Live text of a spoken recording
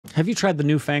Have you tried the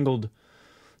newfangled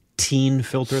teen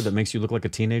filter that makes you look like a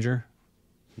teenager?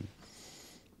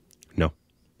 No.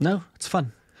 No, it's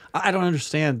fun. I don't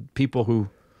understand people who...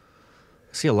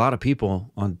 I see a lot of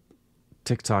people on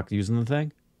TikTok using the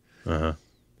thing. Uh-huh.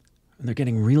 And they're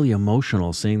getting really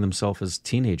emotional seeing themselves as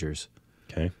teenagers.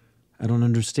 Okay. I don't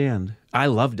understand. I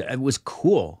loved it. It was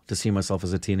cool to see myself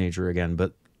as a teenager again,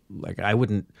 but like I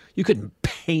wouldn't... You couldn't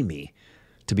pay me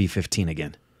to be 15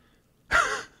 again.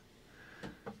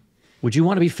 Would you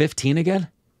want to be 15 again?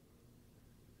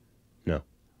 No.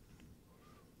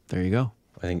 There you go.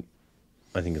 I think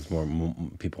it's more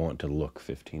people want to look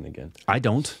 15 again. I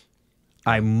don't.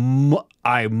 I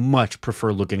much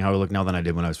prefer looking how I look now than I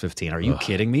did when I was 15. Are you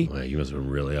kidding me? Well, you must have been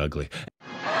really ugly.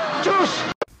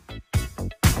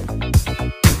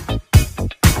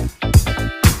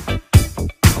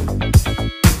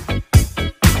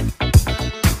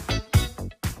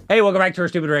 Hey, welcome back to our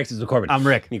Stupid Reactions with Corbin. I'm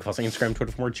Rick. You can follow us on Instagram,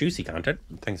 Twitter for more juicy content.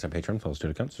 Thanks on Patreon. Follow us to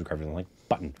the account. Subscribe to the like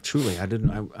button. Truly, I didn't.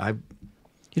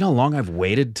 You know how long I've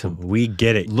waited to We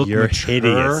get it. look You're mature?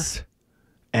 hideous.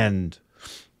 And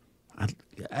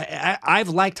I've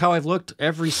liked how I've looked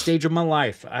every stage of my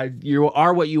life. You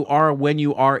are what you are when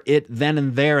you are it then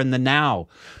and there in the now.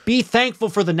 Be thankful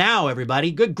for the now,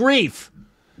 everybody. Good grief.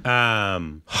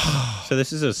 So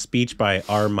this is a speech by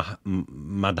R.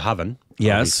 Madhavan.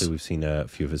 Yes. Obviously, we've seen a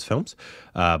few of his films.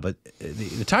 But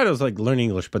the title is like Learning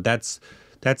English, but that's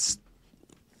the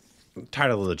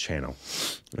title of the channel.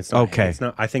 It's not, okay. It's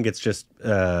not. I think it's just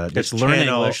It's Learn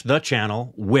English, the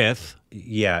channel with...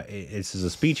 Yeah, this is a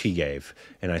speech he gave,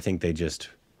 and I think they just...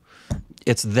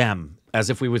 It's them, as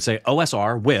if we would say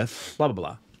OSR with blah, blah,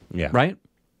 blah. Yeah. Right?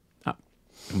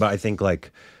 But I think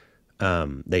like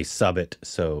they sub it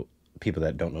so people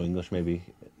that don't know English maybe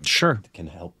Sure. can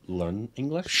help learn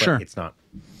English. Sure. But it's not...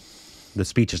 The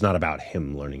speech is not about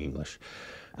him learning English.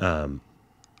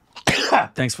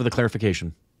 Thanks for the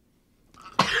clarification.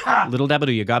 Little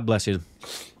Dabadoo, God bless you.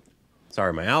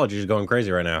 Sorry, my allergies are going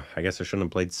crazy right now. I guess I shouldn't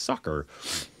have played soccer.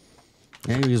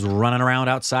 Yeah, he was running around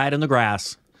outside in the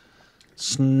grass,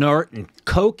 snorting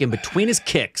coke in between his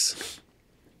kicks.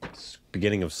 It's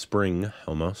beginning of spring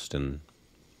almost, and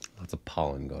lots of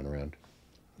pollen going around.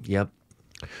 Yep.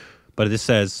 But this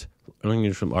says, Learning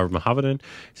English from R. Madhavan.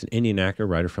 He's an Indian actor,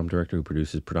 writer, film director who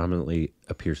predominantly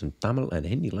appears in Tamil and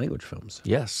Hindi language films.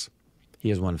 Yes. He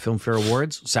has won Filmfare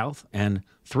Awards, South, and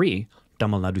 3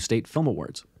 Tamil Nadu State Film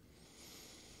Awards.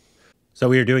 So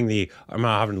we are doing the R.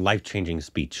 Madhavan life-changing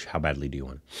speech. How badly do you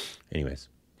want? Anyways,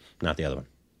 not the other one.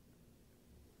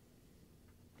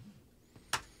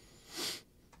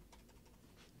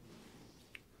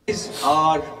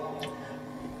 Are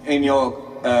in your,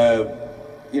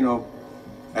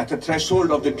 at the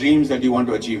threshold of the dreams that you want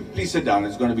to achieve. Please sit down.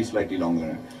 It's going to be slightly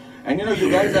longer. And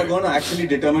you guys are going to actually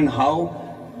determine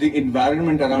how the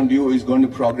environment around you is going to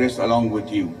progress along with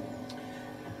you.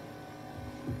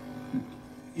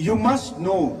 You must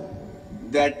know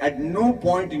that at no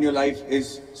point in your life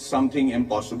is something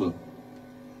impossible.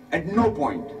 At no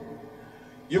point.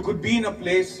 You could be in a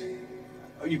place,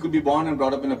 you could be born and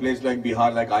brought up in a place like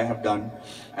Bihar, like I have done,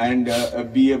 and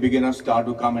be a beginner star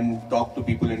to come and talk to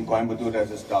people in Coimbatore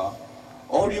as a star.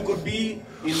 Or you could be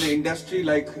in the industry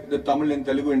like the Tamil and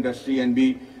Telugu industry and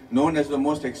be known as the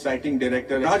most exciting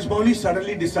director. Rajamouli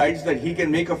suddenly decides that he can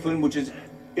make a film which is,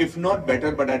 if not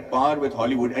better, but at par with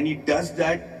Hollywood. And he does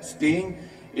that staying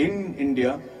in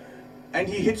India, and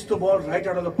he hits the ball right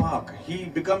out of the park. He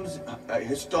becomes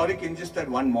historic in just that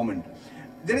one moment.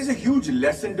 There is a huge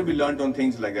lesson to be learned on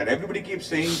things like that. Everybody keeps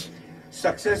saying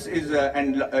success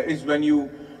is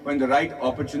when the right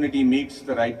opportunity meets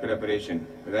the right preparation,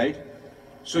 right?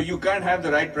 So you can't have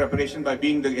the right preparation by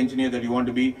being the engineer that you want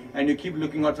to be, and you keep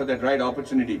looking out for that right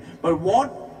opportunity. But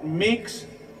what makes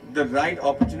the right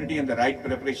opportunity and the right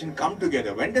preparation come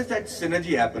together? When does that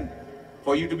synergy happen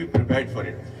for you to be prepared for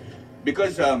it?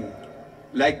 Because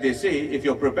like they say, if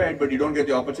you're prepared but you don't get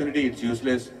the opportunity, it's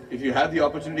useless. If you have the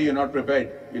opportunity, you're not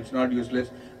prepared, it's not useless.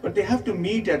 But they have to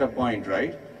meet at a point,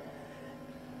 right?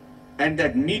 And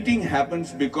that meeting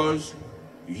happens because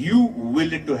you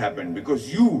will it to happen,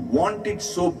 because you want it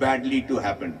so badly to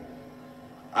happen.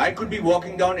 I could be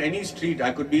walking down any street,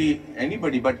 I could be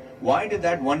anybody, but why did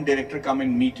that one director come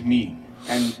and meet me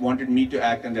and wanted me to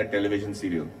act in that television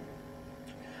serial?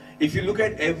 If you look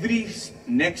at every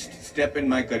next step in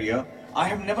my career, I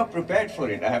have never prepared for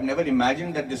it. I have never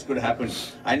imagined that this could happen.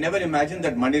 I never imagined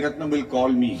that Mani Ratnam will call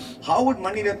me. How would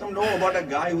Mani Ratnam know about a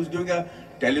guy who's doing a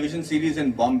television series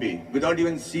in Bombay without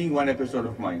even seeing one episode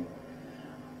of mine?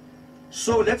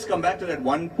 So let's come back to that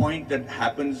one point that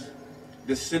happens,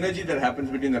 the synergy that happens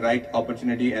between the right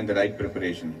opportunity and the right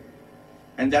preparation.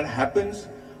 And that happens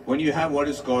when you have what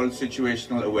is called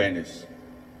situational awareness.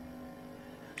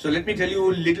 So let me tell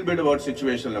you a little bit about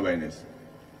situational awareness.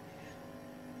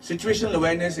 Situational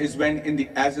awareness is when,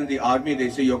 as in the army,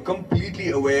 they say you're completely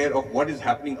aware of what is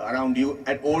happening around you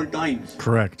at all times.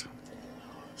 Correct.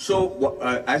 So,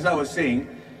 as I was saying,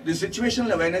 the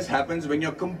situational awareness happens when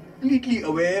you're completely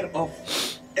aware of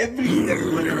everything that's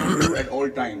going around you at all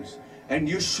times. And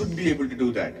you should be able to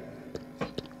do that.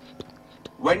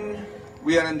 When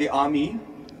we are in the army,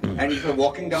 and if you're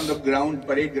walking down the ground,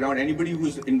 parade ground, anybody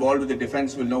who's involved with the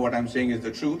defense will know what I'm saying is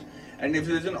the truth. And if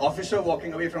there's an officer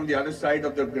walking away from the other side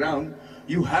of the ground,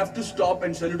 you have to stop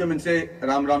and salute him and say,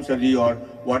 Ram Ram Sarji, or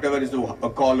whatever is the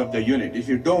call of the unit. If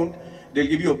you don't, they'll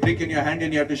give you a brick in your hand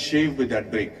and you have to shave with that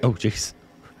brick. Oh, jeez.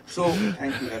 So,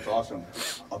 thank you, that's awesome.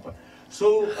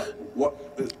 So,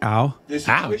 Ow. the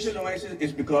situational awareness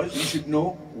is because you should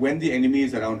know when the enemy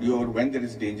is around you or when there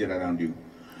is danger around you.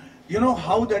 You know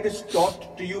how that is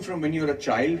taught to you from when you're a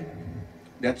child?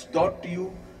 That's taught to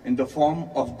you in the form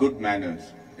of good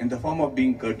manners, in the form of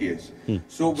being courteous.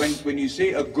 So when you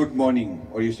say a good morning,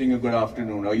 or you're saying a good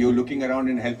afternoon, or you're looking around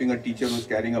and helping a teacher who's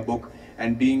carrying a book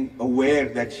and being aware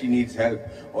that she needs help,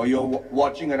 or you're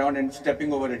watching around and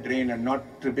stepping over a drain and not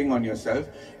tripping on yourself,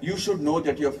 you should know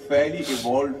that you're fairly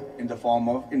evolved in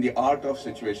the art of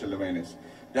situational awareness.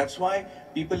 That's why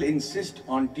people insist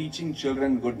on teaching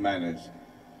children good manners.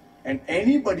 And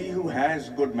anybody who has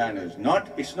good manners,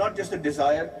 it's not just a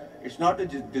desire, it's not a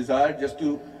desire just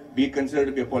to be considered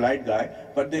to be a polite guy,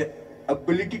 but the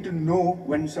ability to know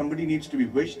when somebody needs to be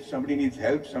wished, somebody needs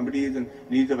help, somebody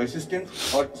needs of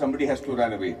assistance, or somebody has to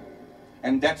run away.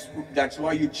 And that's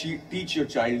why you teach your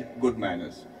child good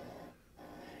manners.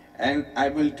 And I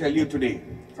will tell you today,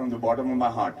 from the bottom of my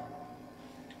heart,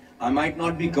 I might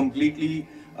not be completely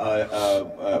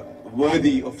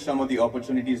worthy of some of the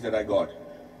opportunities that I got,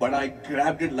 but I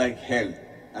grabbed it like hell.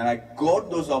 And I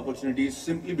got those opportunities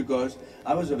simply because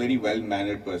I was a very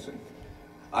well-mannered person.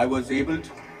 I was able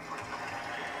to,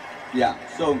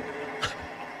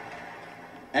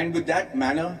 and with that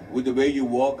manner, with the way you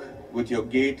walk, with your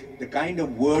gait, the kind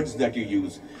of words that you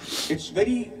use. It's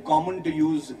very common to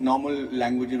use normal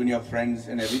language when you have friends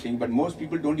and everything, but most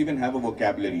people don't even have a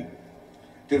vocabulary.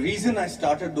 The reason I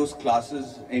started those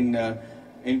classes in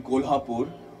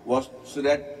Kolhapur was so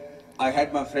that I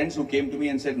had my friends who came to me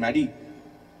and said, Maddie,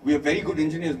 we are very good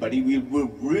engineers, buddy. We're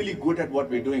really good at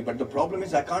what we're doing. But the problem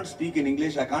is I can't speak in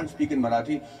English, I can't speak in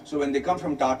Marathi. So when they come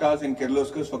from Tatas and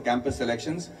Kirloskars for campus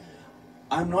selections,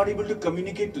 I'm not able to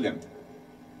communicate to them.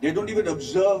 They don't even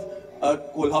observe a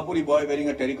Kolhapuri boy wearing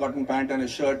a terracotta pant and a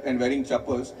shirt and wearing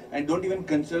chappals and don't even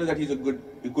consider that he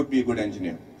could be a good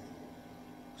engineer.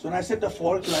 So when I said the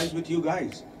fault lies with you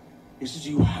guys. He says,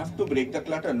 you have to break the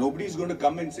clutter. Nobody's going to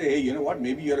come and say, hey, you know what,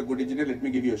 maybe you're a good engineer, let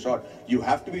me give you a shot. You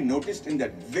have to be noticed in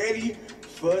that very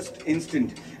first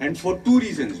instant. And for two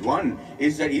reasons. One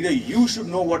is that either you should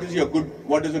know what is a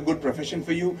good profession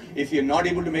for you. If you're not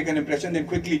able to make an impression, then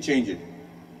quickly change it.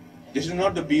 This is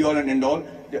not the be-all and end-all.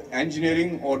 The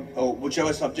engineering or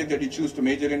whichever subject that you choose to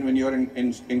major in when you're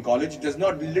in college does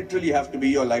not literally have to be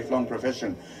your lifelong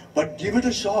profession. But give it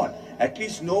a shot. At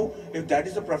least know if that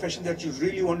is a profession that you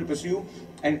really want to pursue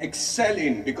and excel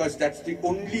in, because that's the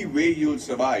only way you'll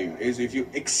survive, is if you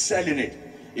excel in it.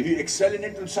 If you excel in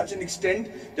it to such an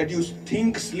extent that you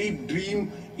think, sleep,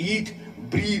 dream, eat,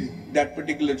 breathe that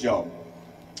particular job.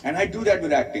 And I do that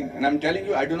with acting. And I'm telling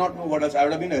you, I do not know what else. I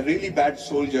would have been a really bad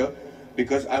soldier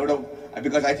because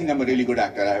I think I'm a really good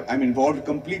actor. I'm involved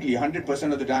completely,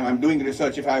 100% of the time. I'm doing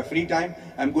research. If I have free time,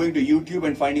 I'm going to YouTube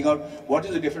and finding out what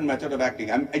is a different method of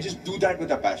acting. I just do that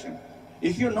with a passion.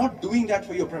 If you're not doing that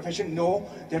for your profession, know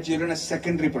that you're in a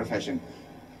secondary profession.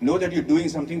 Know that you're doing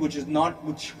something which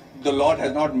the Lord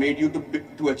has not made you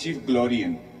to achieve glory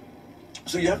in.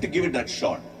 So you have to give it that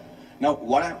shot. Now,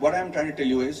 what I'm trying to tell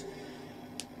you is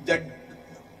that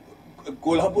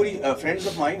Kolhapuri friends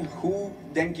of mine who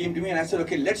then came to me and I said,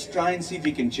 okay, let's try and see if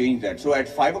we can change that. So at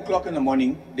 5 o'clock in the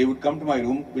morning, they would come to my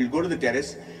room, we'll go to the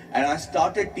terrace, and I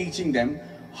started teaching them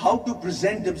how to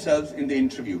present themselves in the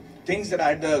interview. Things that I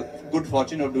had the good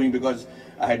fortune of doing because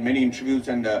I had many interviews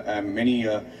and many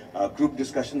group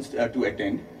discussions to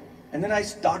attend. And then I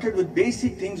started with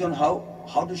basic things on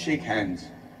how to shake hands,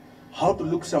 how to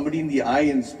look somebody in the eye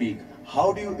and speak.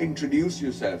 How do you introduce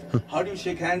yourself? How do you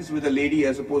shake hands with a lady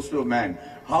as opposed to a man?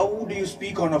 How do you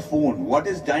speak on a phone? What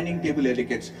is dining table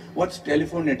etiquettes? What's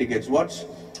telephone etiquettes?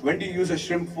 When do you use a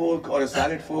shrimp fork or a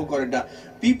salad fork or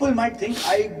people might think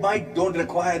I don't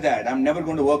require that. I'm never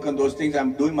going to work on those things.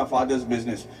 I'm doing my father's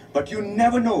business. But you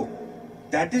never know.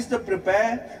 That is the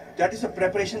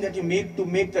preparation that you make to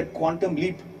make that quantum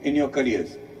leap in your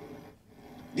careers.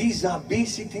 These are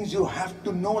basic things. You have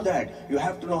to know that. You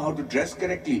have to know how to dress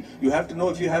correctly. You have to know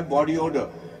if you have body odor.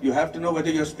 You have to know whether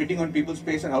you're spitting on people's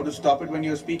face and how to stop it when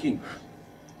you're speaking.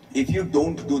 If you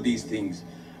don't do these things,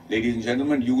 ladies and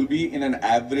gentlemen, you will be in an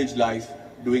average life,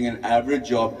 doing an average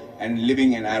job and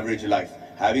living an average life.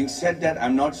 Having said that,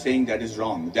 I'm not saying that is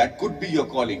wrong. That could be your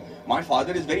calling. My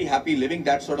father is very happy living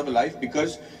that sort of a life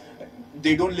because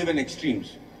they don't live in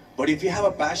extremes. But if you have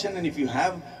a passion and if you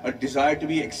have a desire to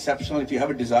be exceptional, if you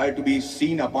have a desire to be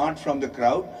seen apart from the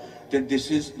crowd, then this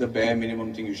is the bare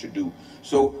minimum thing you should do.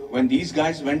 So when these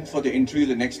guys went for the interview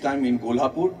the next time in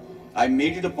Kolhapur, I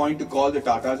made it a point to call the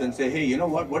Tatas and say, hey, you know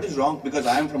what is wrong? Because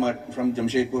I am from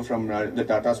Jamshedpur, from the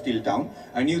Tata Steel town.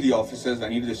 I knew the officers, I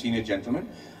knew the senior gentlemen.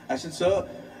 I said, sir,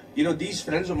 you know, these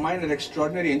friends of mine are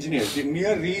extraordinary engineers. The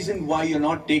mere reason why you're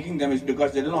not taking them is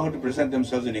because they don't know how to present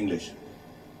themselves in English.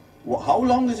 How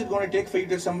long is it going to take for you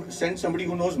to send somebody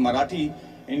who knows Marathi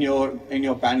in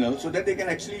your panel so that they can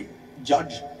actually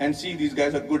judge and see these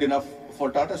guys are good enough for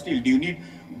Tata Steel? Do you need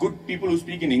good people who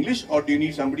speak in English, or do you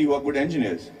need somebody who are good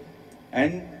engineers?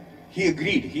 And he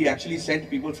agreed. He actually sent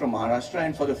people from Maharashtra,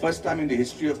 and for the first time in the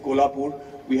history of Kolhapur,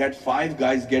 we had 5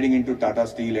 guys getting into Tata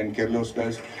Steel and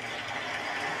Kirloskars.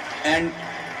 And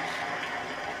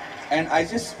I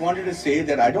just wanted to say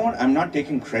that I'm not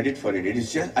taking credit for it. It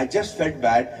is just, I just felt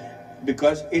bad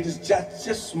because it is just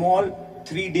a small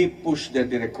 3-day push that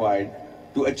they required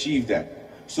to achieve that.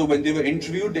 So when they were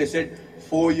interviewed, they said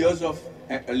 4 years of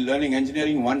learning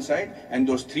engineering one side, and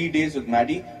those 3 days with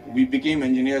Maddie, we became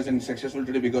engineers and successful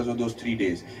today because of those 3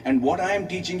 days. And what I am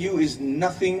teaching you is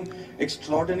nothing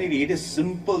extraordinary. It is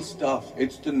simple stuff.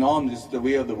 It's the norms. It's the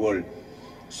way of the world.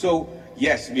 So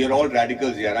yes, we are all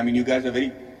radicals here. I mean, you guys are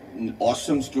very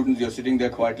awesome students. You're sitting there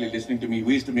quietly listening to me.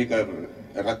 We used to make a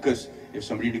ruckus if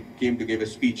somebody came to give a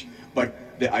speech. But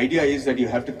the idea is that you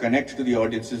have to connect to the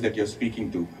audiences that you're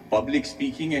speaking to. Public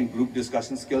speaking and group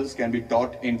discussion skills can be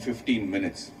taught in 15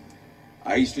 minutes.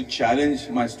 I used to challenge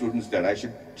my students that I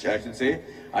should say,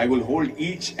 I will hold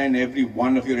each and every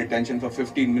one of your attention for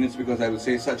 15 minutes because I will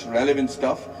say such relevant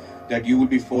stuff that you will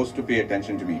be forced to pay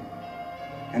attention to me.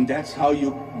 And that's how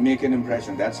you make an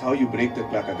impression. That's how you break the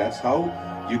clutter. That's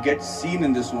how you get seen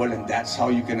in this world, and that's how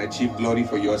you can achieve glory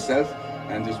for yourself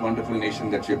and this wonderful nation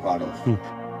that you're part of.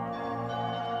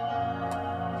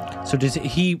 So does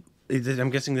he, I'm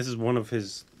guessing this is one of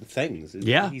his things.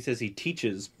 Yeah. He says he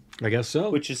teaches. I guess so.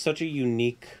 Which is such a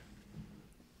unique,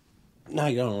 no,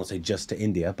 I don't want to say just to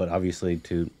India, but obviously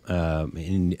to,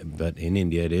 but in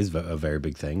India it is a very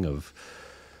big thing of,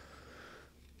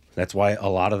 that's why a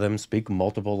lot of them speak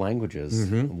multiple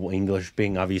languages. English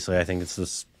being, obviously, I think it's the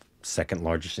second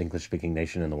largest English-speaking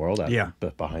nation in the world,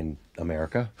 but behind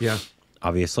America. Yeah.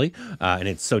 Obviously. And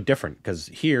it's so different because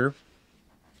here,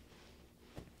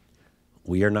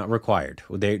 we are not required.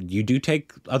 You do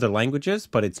take other languages,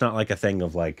 but it's not like a thing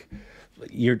of like,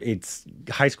 it's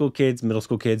high school kids, middle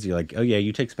school kids, you're like, oh yeah,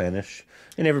 you take Spanish.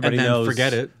 And everybody knows.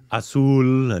 Forget it.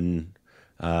 Azul and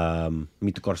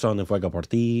Mi tu corazón en fuego por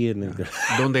ti. And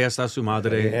Donde está su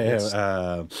madre?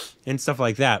 And stuff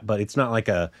like that. But it's not like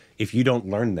if you don't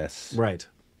learn this, Right.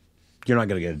 you're not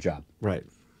going to get a job. Right.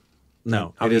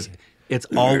 No, it's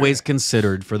always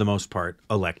considered, for the most part,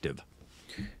 elective.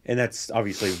 And that's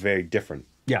obviously very different.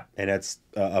 Yeah. And that's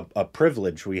a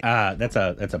privilege. That's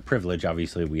a privilege,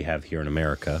 obviously, we have here in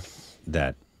America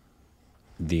that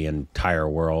the entire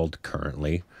world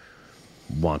currently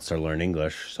wants to learn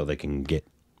English so they can get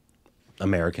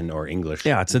American or English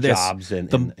jobs in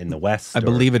the West. I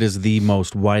believe it is the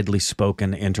most widely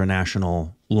spoken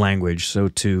international language. So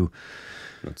to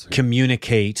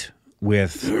communicate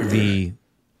with the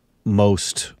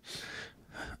most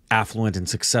affluent and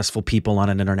successful people on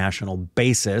an international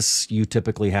basis, you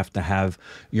typically have to have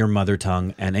your mother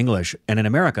tongue and English. And in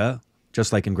America,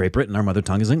 just like in Great Britain, our mother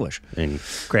tongue is English. And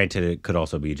granted, it could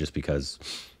also be just because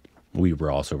we were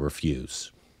also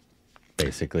refused,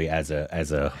 basically, as a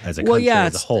country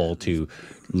as a whole, to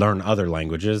learn other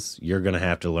languages. You're going to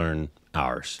have to learn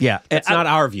ours. Yeah, it's not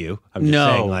our view. I'm just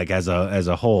saying, like as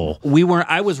a whole,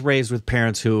 I was raised with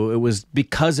parents who, it was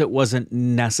because it wasn't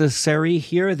necessary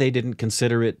here. They didn't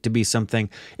consider it to be something.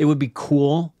 It would be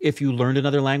cool if you learned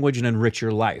another language and enrich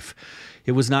your life.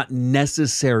 It was not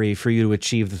necessary for you to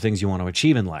achieve the things you want to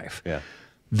achieve in life. Yeah.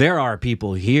 There are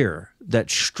people here that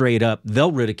straight up,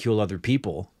 they'll ridicule other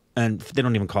people, and they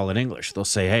don't even call it English. They'll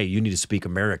say, hey, you need to speak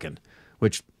American,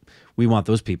 which we want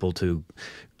those people to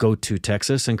go to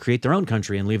Texas and create their own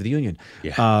country and leave the Union.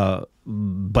 Yeah.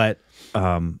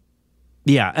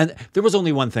 Yeah, and there was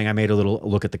only one thing. I made a little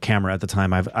look at the camera at the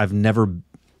time.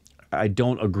 I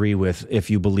don't agree with, if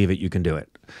you believe it, you can do it.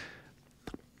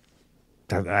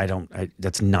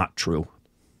 That's not true.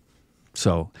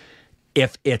 So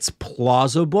if it's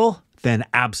plausible, then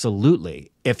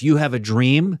absolutely. If you have a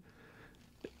dream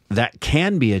that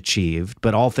can be achieved,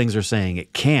 but all things are saying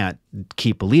it can't,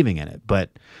 keep believing in it. But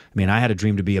I mean, I had a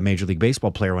dream to be a Major League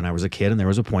Baseball player when I was a kid, and there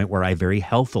was a point where I very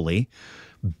healthily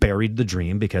buried the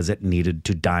dream because it needed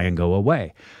to die and go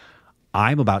away.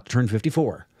 I'm about to turn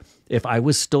 54. If I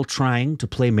was still trying to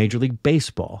play Major League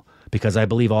Baseball because I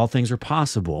believe all things are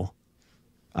possible,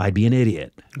 I'd be an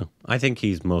idiot. No, I think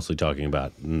he's mostly talking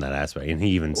about in that aspect, and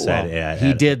he even said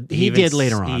he did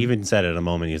later on. He even said at a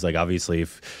moment, he's like, obviously,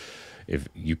 if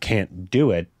you can't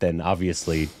do it, then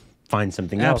obviously find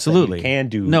something else that you can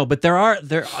do. No, but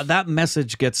that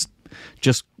message gets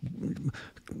just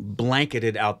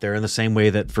blanketed out there in the same way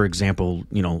that, for example,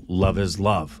 love is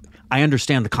love. I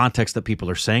understand the context that people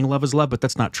are saying love is love, but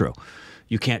that's not true.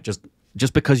 You can't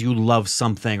just because you love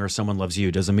something or someone loves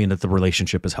you doesn't mean that the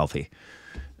relationship is healthy.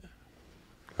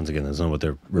 Once again, that's not what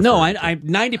they're referring No, to.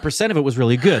 90% of it was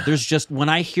really good. There's just, when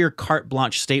I hear carte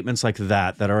blanche statements like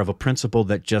that are of a principle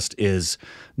that just is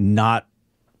not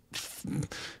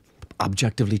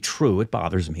objectively true, it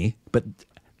bothers me. But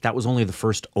that was only the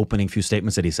first opening few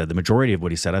statements that he said. The majority of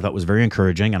what he said I thought was very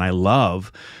encouraging, and I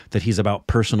love that he's about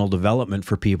personal development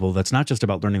for people. That's not just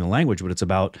about learning the language, but it's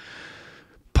about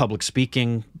public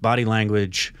speaking, body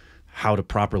language, how to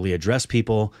properly address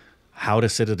people, how to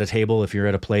sit at a table if you're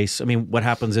at a place. I mean, what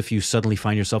happens if you suddenly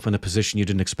find yourself in a position you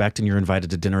didn't expect and you're invited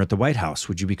to dinner at the White House?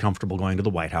 Would you be comfortable going to the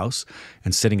White House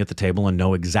and sitting at the table and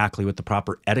know exactly what the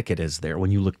proper etiquette is there when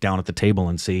you look down at the table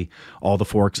and see all the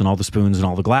forks and all the spoons and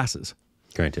all the glasses?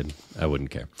 Granted, I wouldn't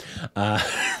care.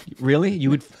 Really?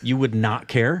 You would not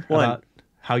care about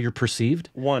how you're perceived?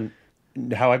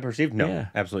 How I perceived? No, Yeah.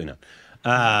 absolutely not.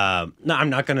 No, I'm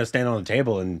not going to stand on the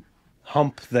table and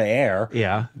hump the air.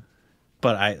 Yeah.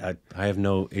 But I have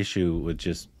no issue with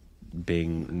just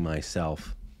being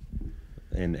myself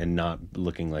and not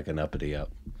looking like an uppity up.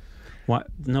 Why?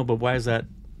 No, but why is that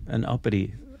an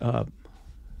uppity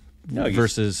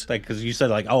versus like, because you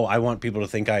said like, oh, I want people to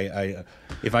think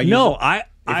if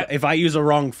I use a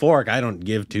wrong fork, I don't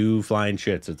give two flying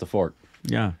shits. It's a fork.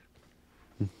 Yeah.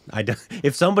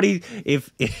 If somebody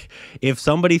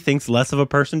thinks less of a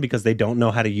person because they don't know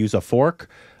how to use a fork,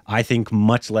 I think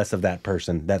much less of that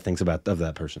person that thinks of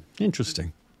that person.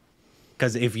 Interesting.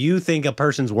 Because if you think a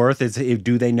person's worth is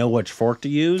do they know which fork to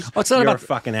use, it's not you're about a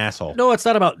fucking asshole. No, it's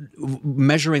not about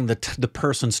measuring the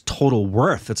person's total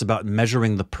worth. It's about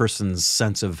measuring the person's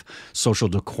sense of social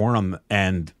decorum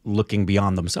and looking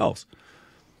beyond themselves.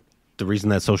 The reason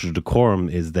that social decorum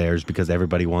is there is because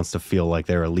everybody wants to feel like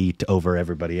they're elite over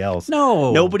everybody else.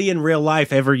 No. Nobody in real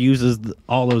life ever uses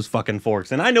all those fucking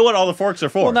forks. And I know what all the forks are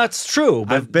for. Well, that's true.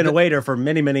 But I've been a waiter for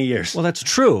many, many years. Well, that's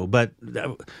true. But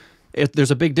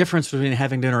there's a big difference between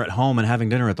having dinner at home and having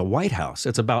dinner at the White House.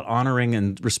 It's about honoring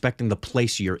and respecting the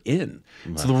place you're in.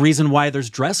 It's the reason why there's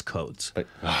dress codes. But,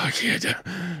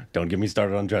 don't get me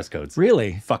started on dress codes.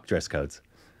 Really? Fuck dress codes.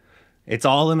 It's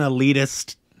all an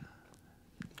elitist.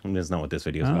 That's not what this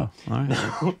video is about. All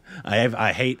right.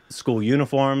 I hate school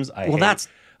uniforms. I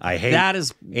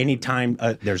hate anytime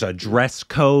there's a dress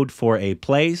code for a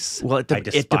place. Well, it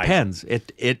depends.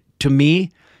 To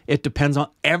me, it depends on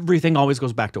everything. Always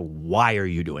goes back to why are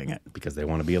you doing it? Because they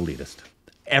want to be elitist.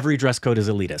 Every dress code is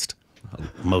elitist.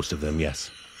 Most of them, yes.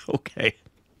 Okay.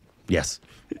 Yes.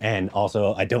 And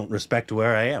also, I don't respect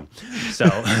where I am. So,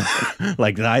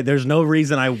 like, there's no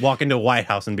reason I walk into a White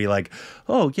House and be like,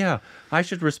 oh, yeah, I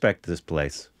should respect this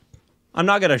place. I'm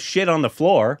not going to shit on the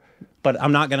floor, but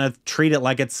I'm not going to treat it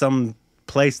like it's some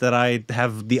place that I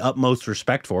have the utmost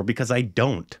respect for, because I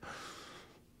don't.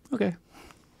 Okay.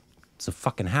 It's a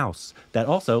fucking house that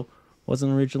also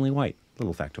wasn't originally white.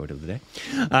 Little factoid of the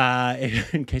day.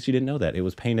 In case you didn't know that, it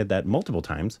was painted that multiple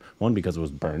times. One, because it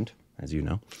was burned, as you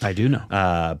know. I do know.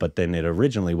 But then it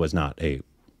originally was not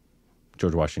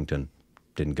George Washington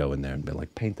didn't go in there and be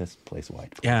like, paint this place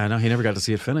white. Yeah, no, he never got to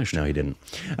see it finished. No, he didn't.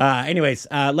 Anyways,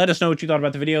 let us know what you thought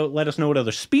about the video. Let us know what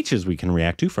other speeches we can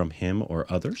react to from him or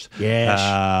others. Yes.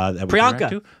 That we can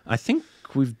react to. I think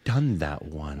we've done that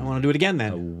one. I want to do it again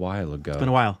then. A while ago. It's been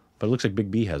a while. But it looks like Big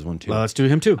B has one too. Well, let's do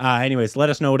him too. Anyways, let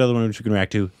us know what other ones you can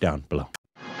react to down below.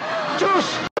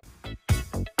 Juice!